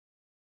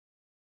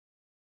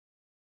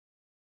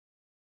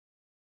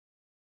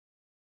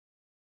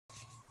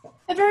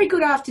A very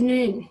good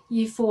afternoon,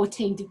 Year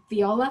 14 to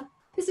Viola.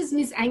 This is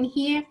Ms. Ang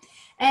here,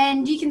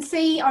 and you can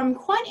see I'm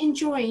quite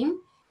enjoying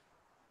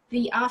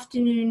the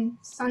afternoon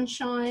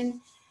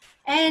sunshine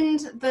and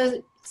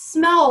the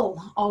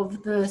smell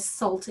of the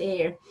salt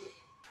air.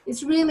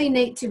 It's really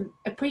neat to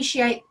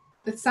appreciate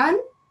the sun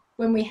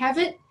when we have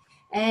it,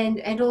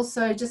 and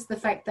also just the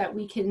fact that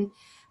we can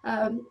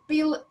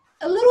be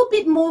a little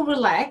bit more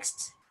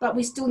relaxed, but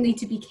we still need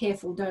to be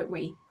careful, don't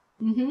we?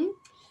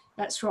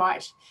 That's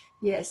right,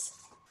 yes.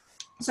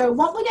 So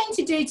what we're going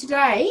to do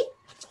today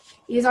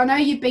is, I know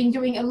you've been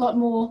doing a lot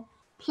more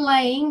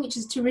playing, which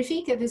is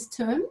terrific at this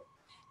term.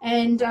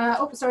 And,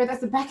 oh, sorry,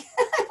 that's the back.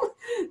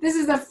 This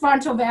is the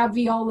front of our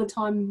Viola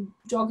Time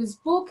Joggers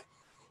book.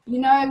 You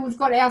know, we've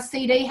got our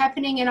CD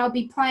happening, and I'll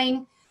be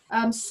playing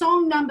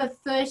song number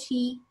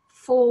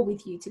 34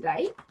 with you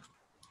today.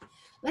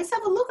 Let's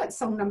have a look at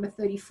song number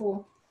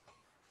 34.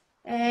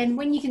 And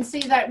when you can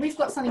see that, we've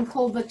got something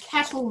called the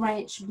Cattle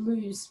Ranch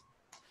Blues.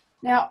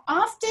 Now,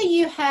 after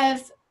you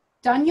have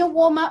done your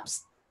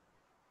warm-ups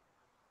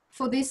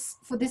for this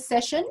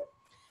session,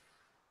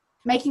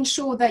 making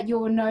sure that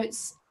your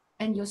notes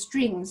and your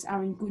strings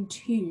are in good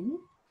tune,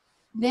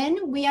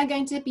 then we are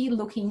going to be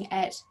looking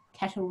at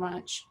Cattle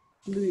Ranch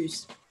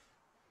Blues.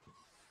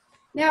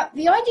 Now,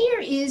 the idea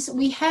is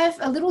we have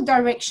a little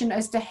direction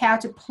as to how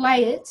to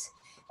play it,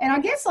 and I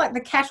guess like the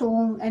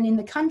cattle and in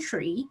the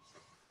country,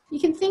 you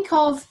can think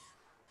of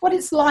what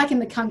it's like in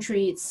the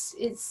country.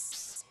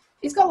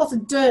 It's got lots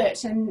of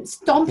dirt and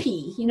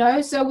stompy, you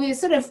know, so we're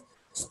sort of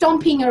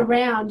stomping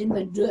around in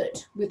the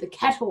dirt with the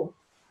cattle,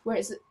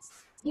 whereas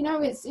you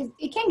know,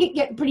 it can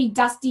get pretty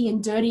dusty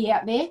and dirty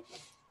out there.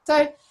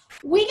 So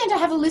we're going to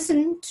have a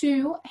listen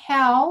to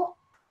how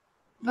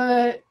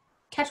the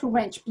Cattle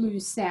Ranch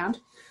Blues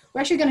sound.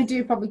 We're actually going to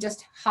do probably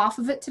just half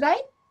of it today.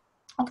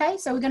 Okay,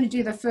 so we're going to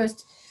do the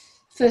first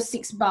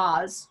 6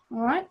 bars,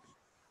 all right?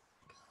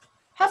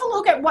 Have a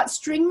look at what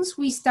strings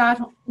we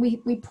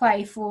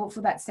play for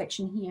that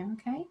section here,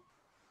 okay?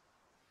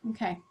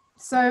 Okay,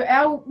 so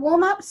our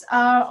warm-ups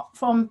are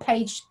from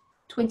page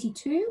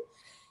 22.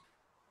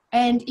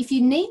 And if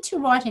you need to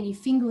write any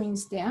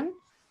fingerings down,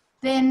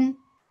 then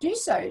do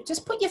so.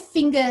 Just put your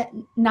finger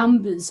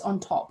numbers on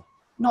top,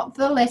 not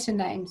the letter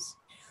names.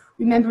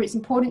 Remember, it's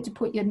important to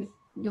put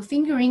your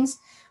fingerings.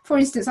 For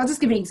instance, I'll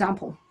just give an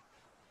example.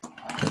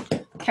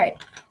 Okay,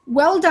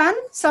 well done.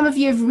 Some of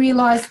you have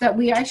realized that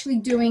we are actually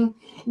doing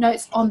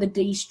notes on the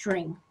D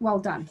string. Well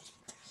done.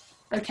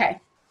 Okay,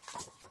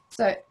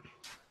 so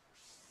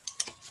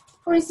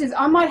for instance,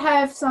 I might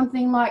have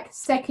something like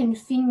second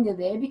finger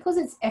there because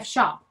it's F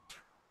sharp.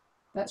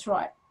 That's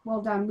right.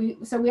 Well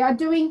done. So we are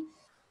doing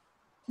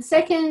the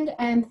second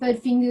and third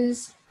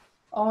fingers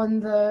on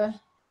the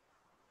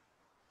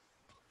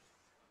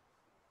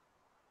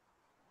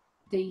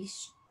D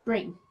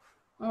string.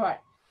 All right.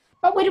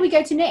 But where do we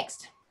go to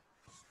next?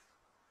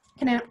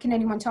 Can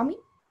anyone tell me?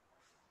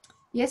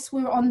 Yes,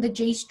 we're on the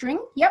G string.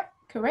 Yep,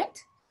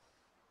 correct.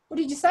 What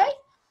did you say?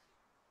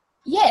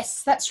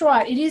 Yes, that's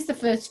right. It is the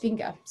first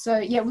finger. So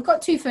yeah, we've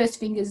got 2 first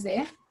fingers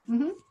there.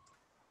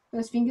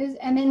 First fingers.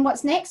 And then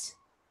what's next?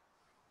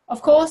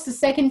 Of course, the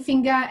second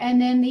finger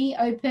and then the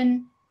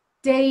open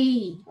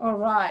D. All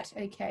right,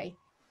 okay.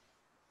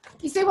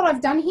 You see what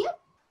I've done here?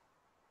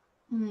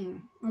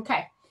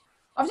 Okay.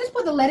 I've just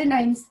put the letter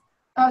names,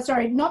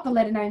 sorry, not the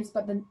letter names,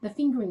 but the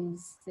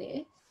fingerings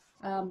there.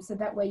 So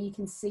that way you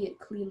can see it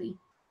clearly.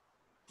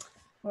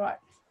 All right.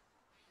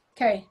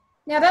 Okay.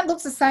 Now that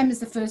looks the same as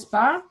the first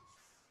bar.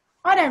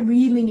 I don't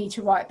really need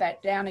to write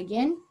that down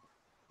again.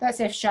 That's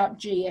F sharp,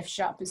 G, F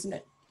sharp, isn't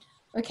it?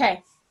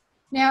 Okay.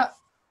 Now,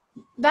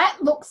 that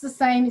looks the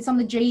same. It's on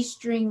the G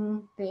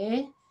string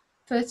there,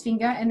 first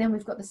finger, and then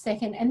we've got the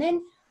second. And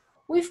then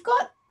we've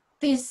got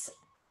this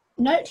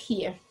note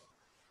here,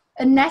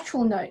 a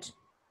natural note.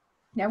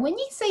 Now, when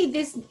you see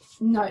this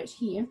note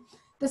here,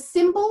 the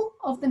symbol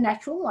of the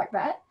natural, like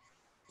that,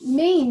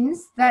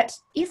 means that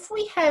if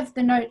we have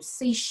the note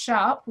C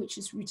sharp, which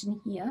is written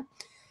here,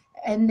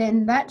 and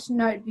then that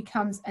note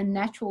becomes a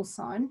natural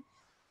sign,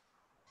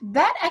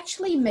 that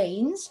actually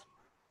means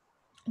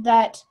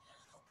that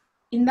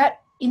in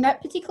that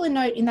particular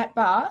note, in that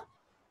bar,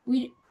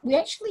 we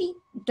actually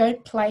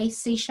don't play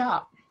C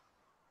sharp.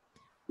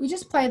 We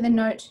just play the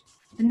note,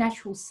 the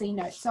natural C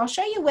note. So I'll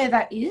show you where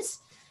that is.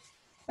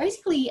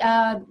 Basically,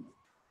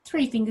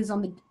 3 fingers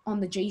on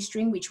the G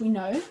string, which we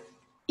know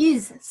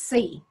is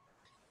C.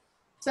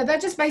 So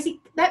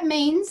that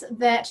means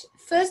that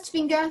first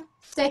finger,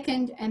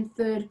 second, and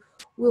third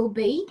will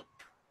be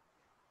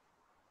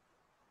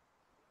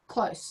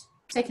close.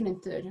 Second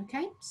and third,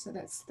 okay? So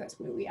that's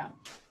where we are.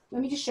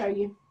 Let me just show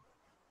you.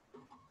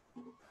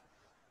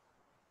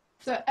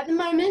 So at the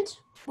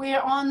moment,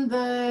 we're on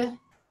the,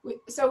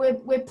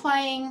 we're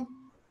playing,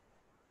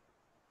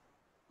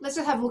 let's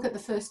just have a look at the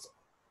first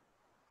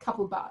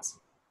couple of bars.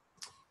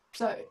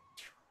 So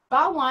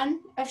bar 1,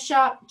 F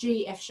sharp,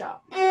 G, F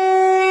sharp.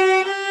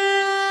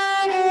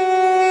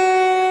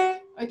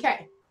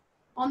 Okay,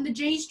 on the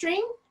G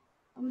string,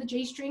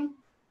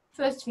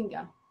 first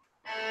finger.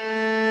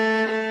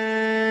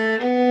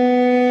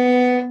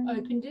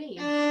 open D.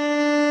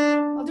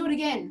 I'll do it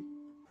again.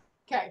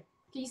 Okay,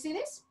 can you see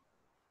this?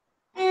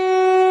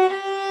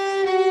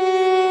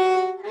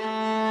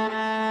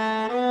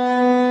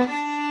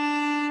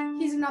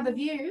 Here's another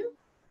view.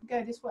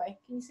 Go this way.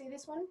 Can you see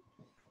this one?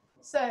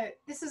 So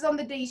this is on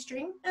the D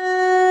string.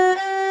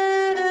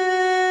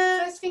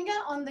 First finger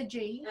on the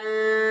G.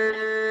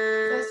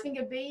 First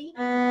finger B.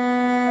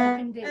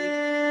 Open D.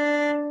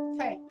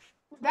 Okay,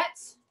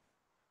 that's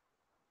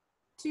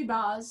 2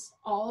 bars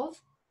of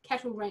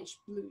Cattle Ranch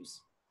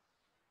Blues.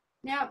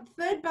 Now,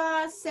 third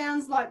bar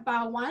sounds like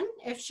bar 1,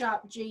 F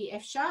sharp, G,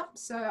 F sharp.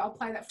 So I'll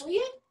play that for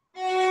you.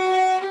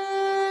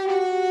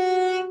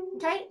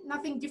 Okay,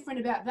 nothing different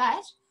about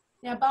that.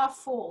 Now, bar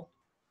 4.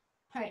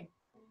 Okay.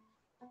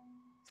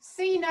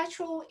 C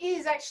natural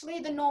is actually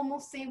the normal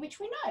C, which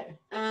we know.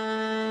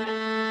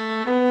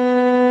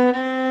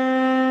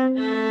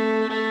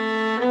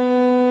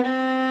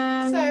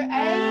 So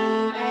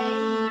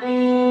A, B,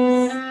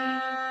 C.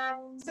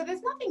 So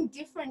there's nothing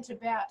different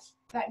about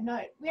that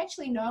note. We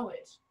actually know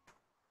it.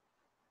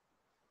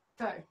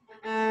 So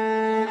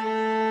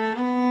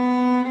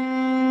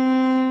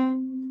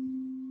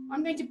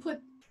I'm going to put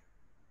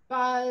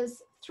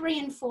bars 3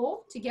 and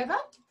 4 together.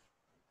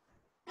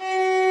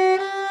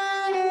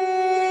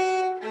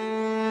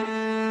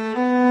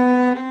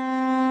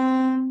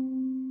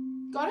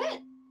 Got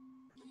it?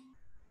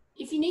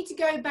 If you need to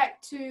go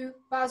back to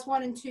bars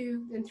 1 and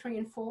 2, then 3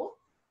 and 4,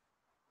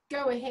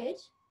 go ahead.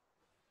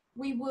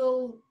 We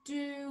will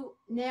do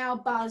now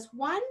bars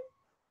 1,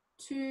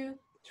 2,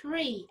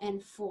 3,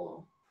 and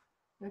 4.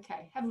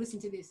 Okay, have a listen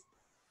to this.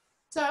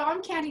 So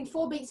I'm counting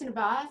 4 beats in a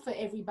bar for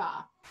every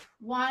bar.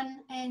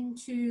 1 and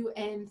 2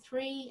 and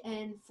 3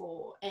 and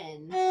 4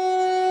 and...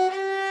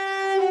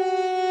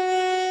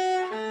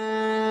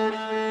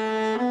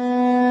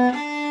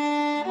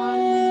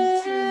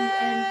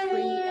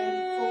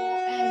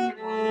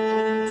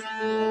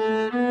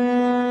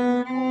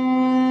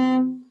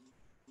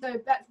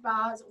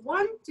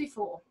 1, 2,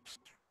 4.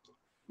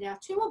 Now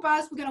 2 more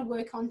bars we're going to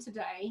work on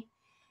today,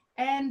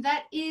 and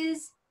that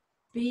is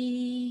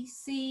B,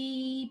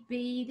 C,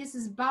 B. This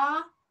is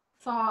bar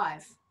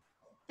 5.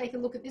 Take a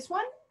look at this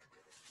one.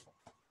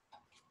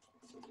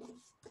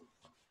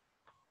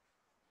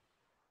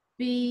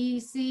 B,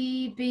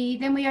 C, B.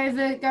 Then we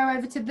go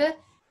over to the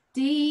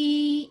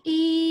D,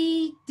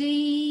 E,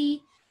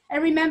 D.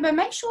 And remember,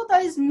 make sure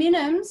those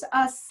minims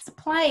are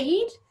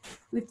played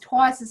with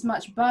twice as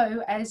much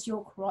bow as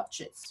your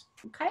crotchets.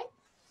 Okay,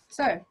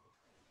 so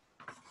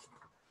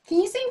can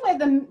you see where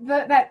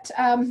that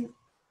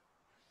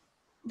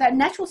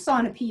natural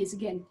sign appears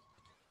again?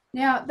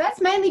 Now that's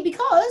mainly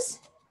because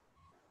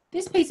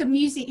this piece of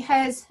music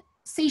has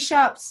C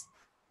sharps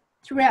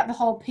throughout the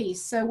whole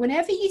piece. So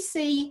whenever you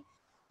see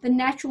the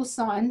natural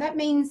sign, that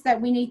means that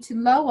we need to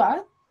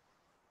lower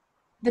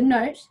the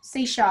note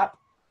C sharp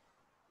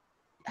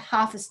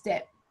half a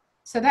step.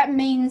 So that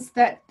means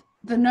that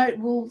the note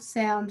will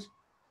sound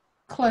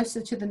closer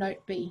to the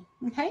note B.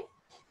 Okay,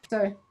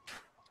 so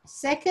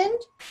second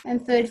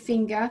and third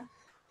finger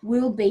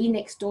will be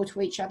next door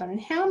to each other.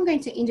 And how I'm going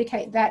to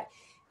indicate that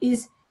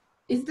is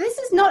this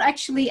is not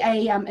actually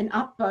a an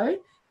up bow,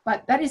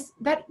 but that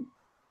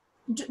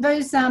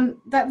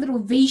little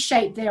V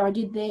shape there I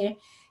did there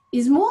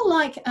is more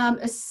like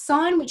a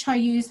sign which I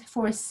use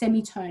for a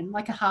semitone,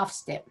 like a half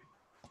step.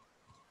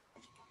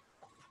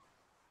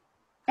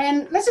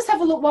 And let's just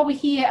have a look while we're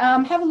here.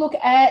 Have a look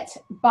at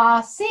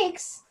bar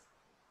 6.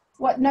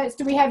 What notes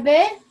do we have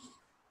there?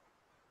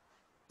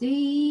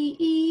 D,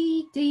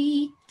 E,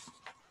 D.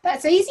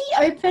 That's easy.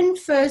 Open,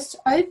 first,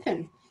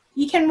 open.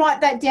 You can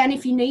write that down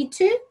if you need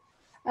to.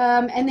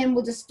 And then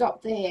we'll just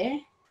stop there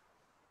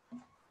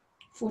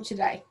for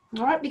today.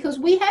 All right, because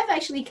we have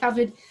actually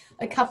covered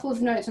a couple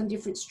of notes on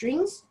different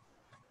strings.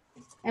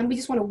 And we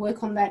just want to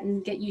work on that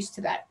and get used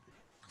to that.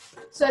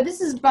 So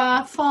this is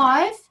bar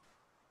 5.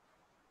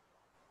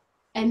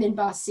 And then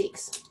bar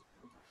 6.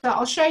 So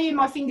I'll show you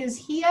my fingers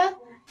here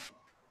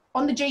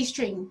on the G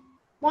string.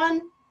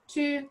 1,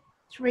 2,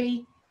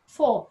 3,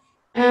 4.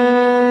 The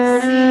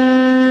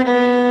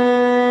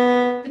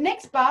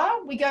next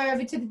bar, we go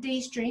over to the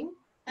D string.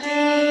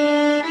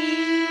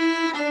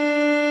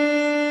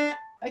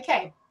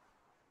 Okay.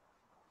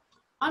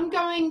 I'm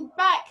going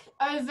back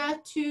over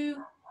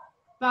to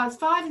bars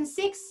 5 and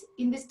 6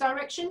 in this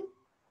direction.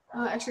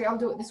 Actually, I'll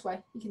do it this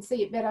way. You can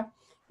see it better.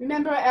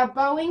 Remember, our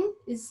bowing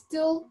is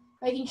still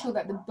making sure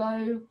that the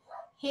bow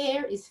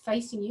hair is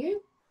facing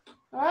you.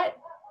 All right?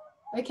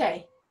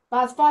 Okay.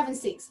 Bars 5 and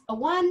 6. A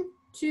 1,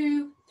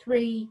 2,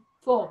 3,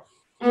 4.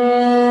 Open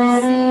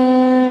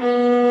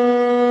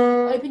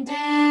D.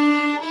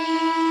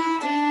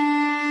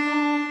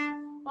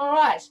 All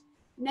right.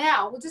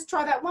 Now, we'll just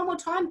try that one more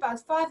time.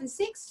 Bars 5 and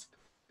 6.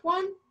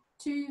 1,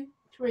 2,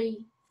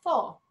 3, 4.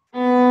 All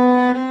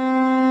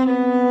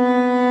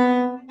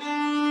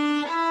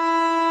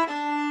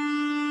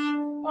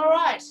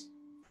right.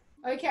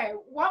 Okay,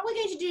 what we're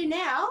going to do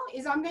now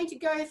is I'm going to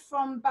go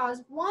from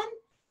bars 1,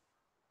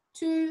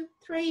 2,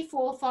 3,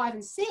 4, 5,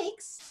 and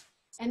 6,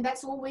 and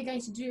that's all we're going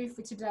to do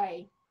for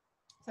today.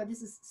 So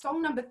this is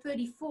song number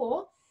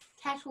 34,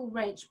 Cattle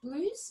Ranch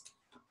Blues.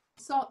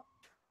 So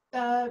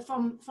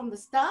from the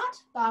start,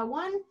 bar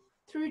 1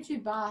 through to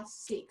bar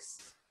 6.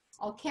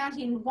 I'll count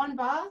in one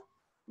bar,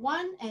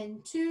 1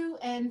 and 2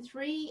 and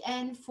 3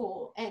 and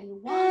 4,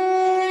 and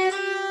 1, 2,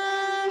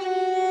 3,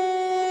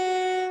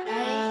 A,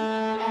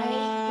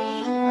 B,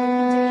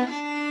 open D,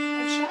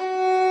 F sharp,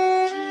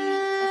 G,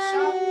 F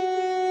sharp,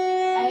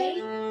 A,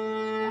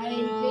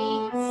 B,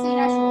 C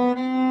natural,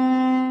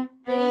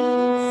 B,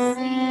 C,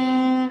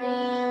 B,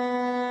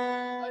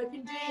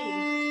 open D.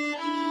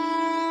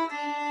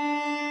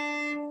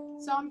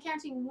 So I'm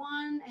counting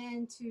 1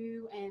 and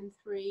 2 and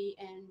 3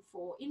 and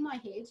 4 in my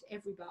head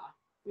every bar.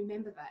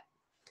 Remember that.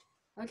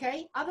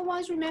 Okay,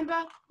 otherwise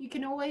remember you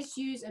can always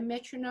use a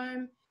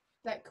metronome.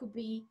 That could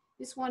be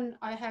this one.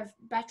 I have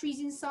batteries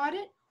inside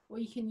it, or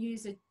you can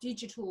use a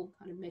digital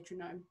kind of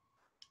metronome.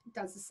 It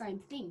does the same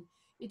thing.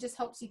 It just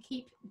helps you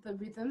keep the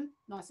rhythm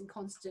nice and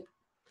constant.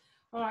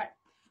 All right,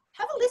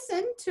 have a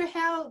listen to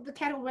how the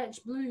Cattle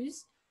Ranch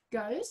Blues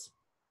goes,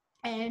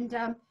 and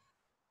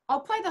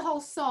I'll play the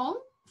whole song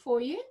for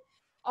you,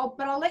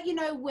 but I'll let you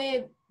know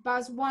where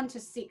bars 1 to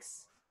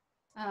 6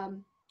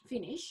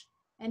 finish,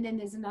 and then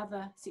there's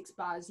another 6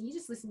 bars. You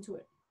just listen to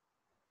it.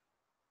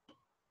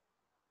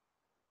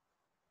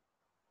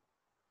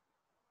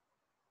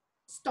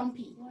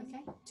 Stompy,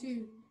 okay?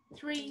 2,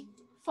 3,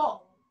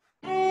 4.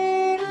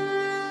 Bar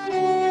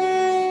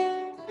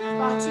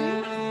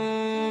 2,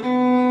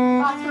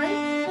 bar 3,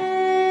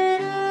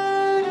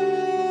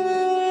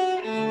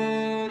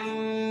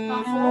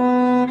 bar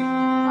 4,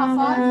 bar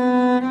 5,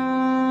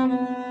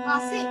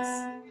 bar 6.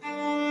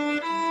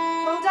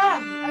 Well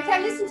done. Okay,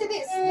 listen to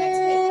this next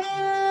bit.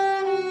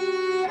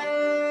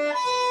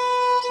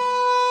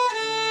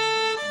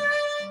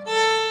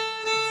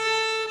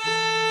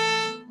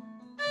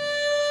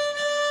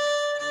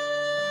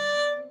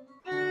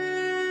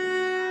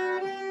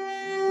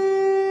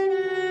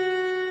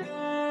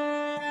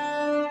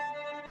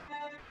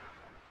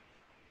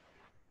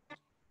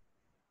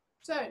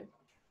 So,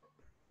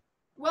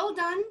 well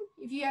done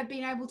if you have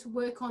been able to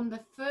work on the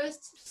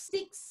first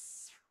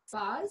 6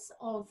 bars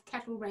of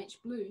Cattle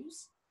Ranch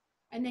Blues,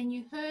 and then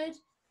you heard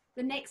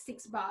the next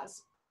 6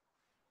 bars.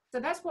 So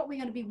that's what we're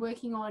going to be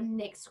working on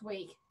next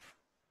week,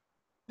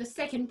 the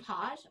second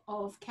part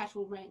of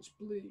Cattle Ranch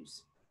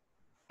Blues.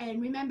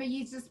 And remember,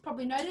 you just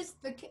probably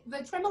noticed the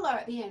tremolo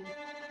at the end.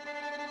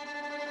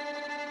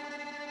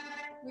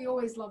 We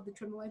always love the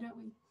tremolo, don't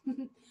we?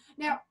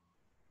 Now,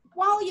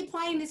 while you're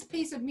playing this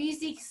piece of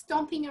music,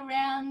 stomping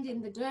around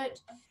in the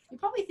dirt, you're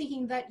probably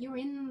thinking that you're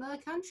in the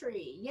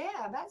country.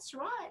 Yeah, that's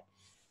right.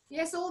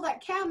 Yes, all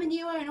that cow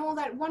manure and all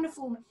that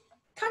wonderful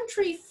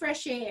country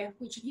fresh air,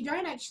 which you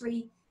don't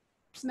actually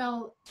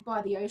smell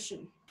by the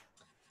ocean.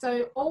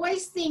 So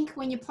always think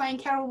when you're playing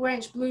Cattle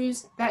Ranch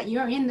Blues that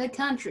you're in the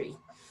country.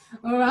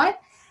 All right?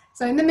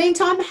 So in the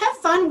meantime, have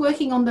fun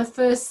working on the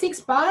first 6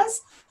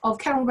 bars of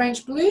Cattle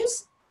Ranch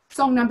Blues,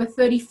 song number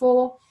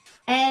 34,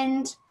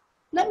 and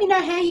let me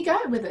know how you go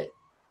with it.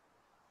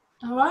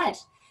 All right.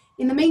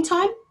 In the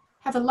meantime,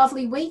 have a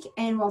lovely week,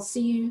 and I'll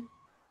see you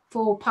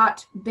for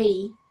part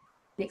B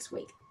next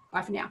week.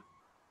 Bye for now.